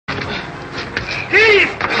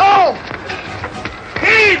Heave ho!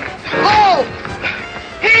 Heave ho!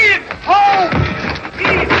 Heave ho!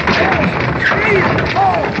 Heave ho! Heave ho!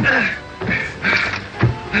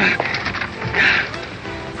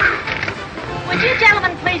 Would you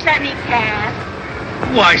gentlemen please let me pass?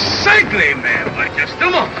 Why, certainly, ma'am. Why, just a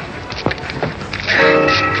moment.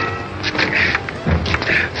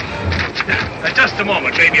 Just a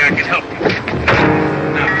moment. Maybe I can help you.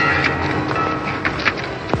 Now.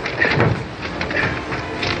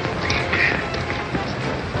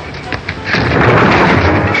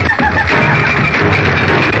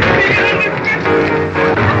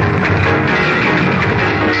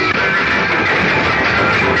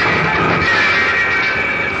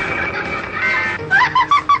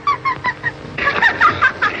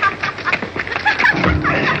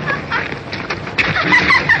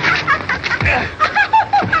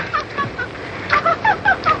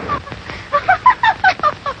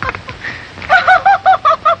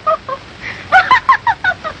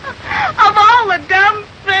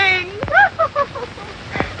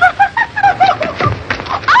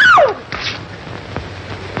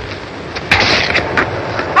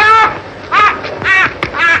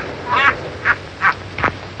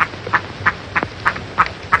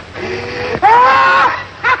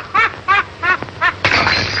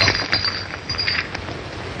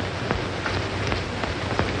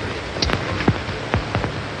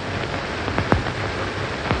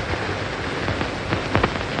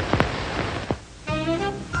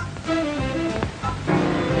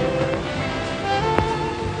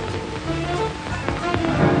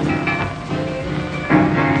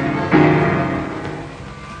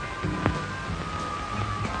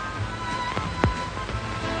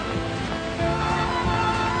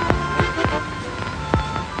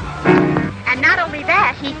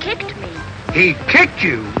 He kicked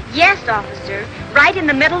you? Yes, officer. Right in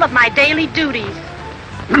the middle of my daily duties.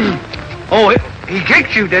 Oh, he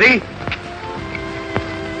kicked you, did he?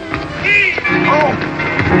 Oh.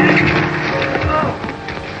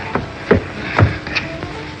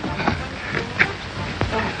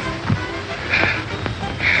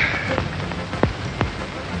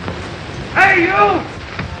 Hey, you!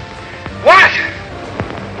 What?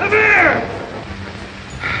 Come here!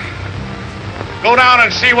 Go down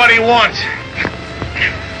and see what he wants.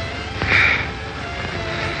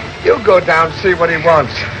 You go down and see what he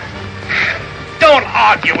wants. Don't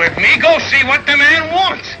argue with me. Go see what the man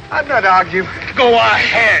wants. I'm not arguing. Go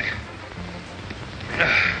ahead.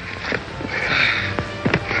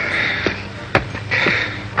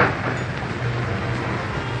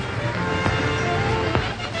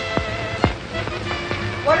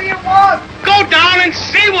 What do you want? Go down and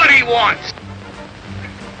see what he wants.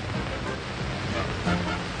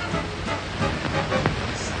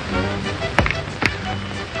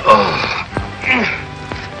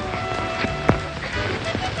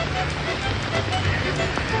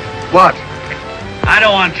 What? I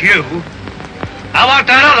don't want you. How about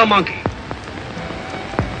that other monkey?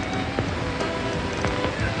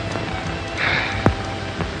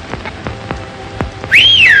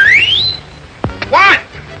 What?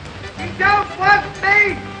 He don't want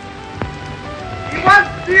me. He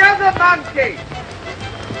wants the other monkey.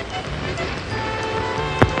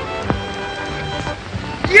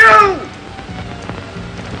 You!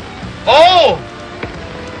 Oh!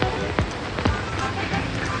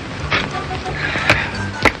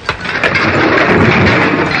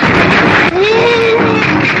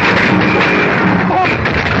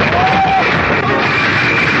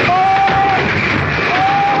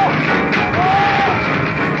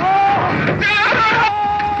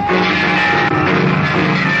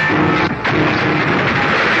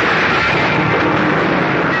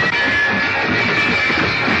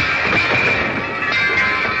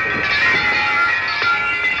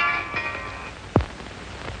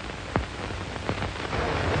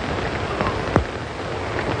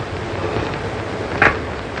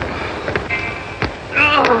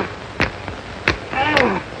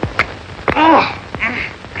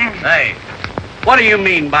 Hey, what do you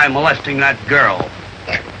mean by molesting that girl?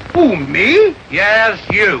 Who, me? Yes,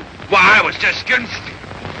 you. Why, I was just getting...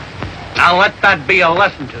 Now let that be a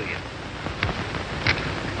lesson to you.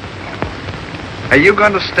 Are you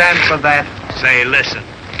going to stand for that? Say, listen,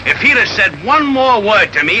 if he'd have said one more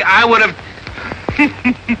word to me, I would have...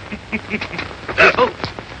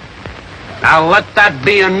 Now let that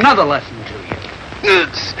be another lesson to you.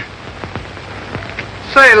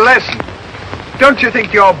 Say, listen. Don't you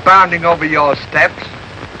think you're bounding over your steps?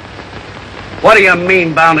 What do you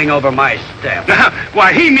mean, bounding over my steps?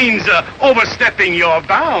 Why, he means overstepping your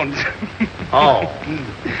bounds. Oh.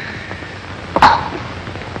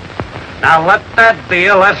 Now let that be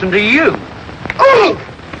a lesson to you. Oh!